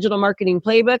Ultimate Digital Marketing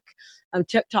Playbook. I'm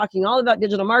talking all about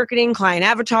digital marketing, client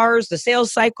avatars, the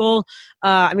sales cycle.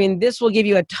 This will give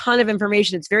you a ton of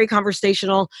information. It's very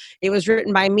conversational. It was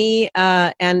written by me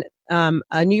and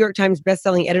a New York Times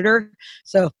bestselling editor.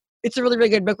 So it's a really, really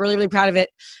good book. We're really, really proud of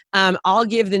it. I'll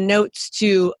give the notes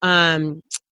to.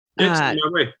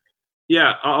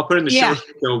 Yeah, I'll put it in the show.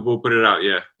 So we'll put it out.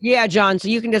 Yeah. Yeah, John. So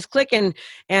you can just click and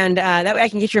that way I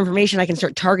can get your information. I can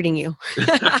start targeting you.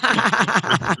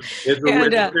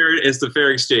 It's the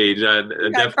fair exchange.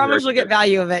 I promise you'll get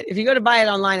value of it. If you go to buy it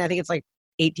online, I think it's like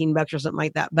 $18 or something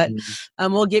like that. But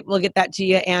we'll get that to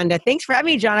you. And thanks for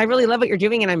having me, John. I really love what you're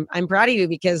doing, and I'm proud of you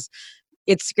because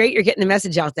it's great you're getting the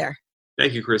message out there.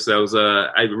 Thank you, Chris. That was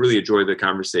I really enjoyed the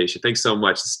conversation. Thanks so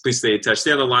much. Please stay in touch.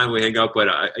 Stay on the line when we hang up. But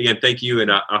again, thank you, and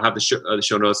I'll have the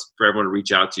show notes for everyone to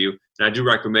reach out to you. And I do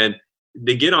recommend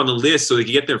they get on the list so they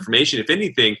can get the information. If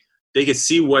anything, they can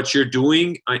see what you're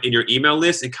doing in your email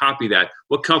list and copy that.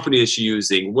 What company is she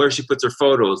using? Where she puts her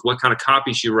photos? What kind of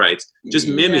copy she writes? Just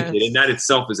mimic it, and that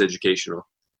itself is educational.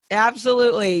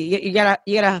 Absolutely. You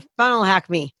gotta funnel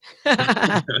hack me. All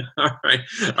right.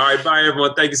 Bye,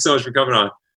 everyone. Thank you so much for coming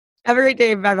on. Have a great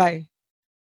day. Bye-bye.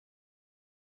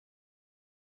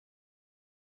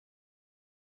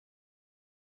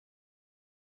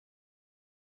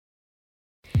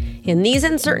 In these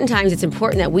uncertain times, it's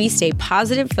important that we stay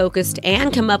positive, focused,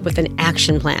 and come up with an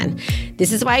action plan.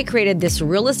 This is why I created this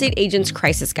Real Estate Agents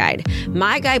Crisis Guide.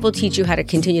 My guide will teach you how to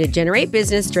continue to generate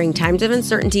business during times of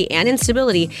uncertainty and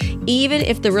instability, even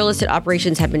if the real estate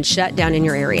operations have been shut down in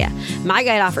your area. My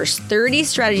guide offers 30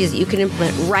 strategies that you can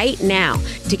implement right now.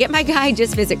 To get my guide,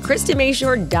 just visit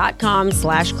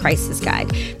KristaMashore.com/crisis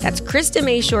guide. That's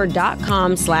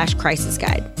KristaMashore.com/crisis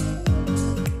guide.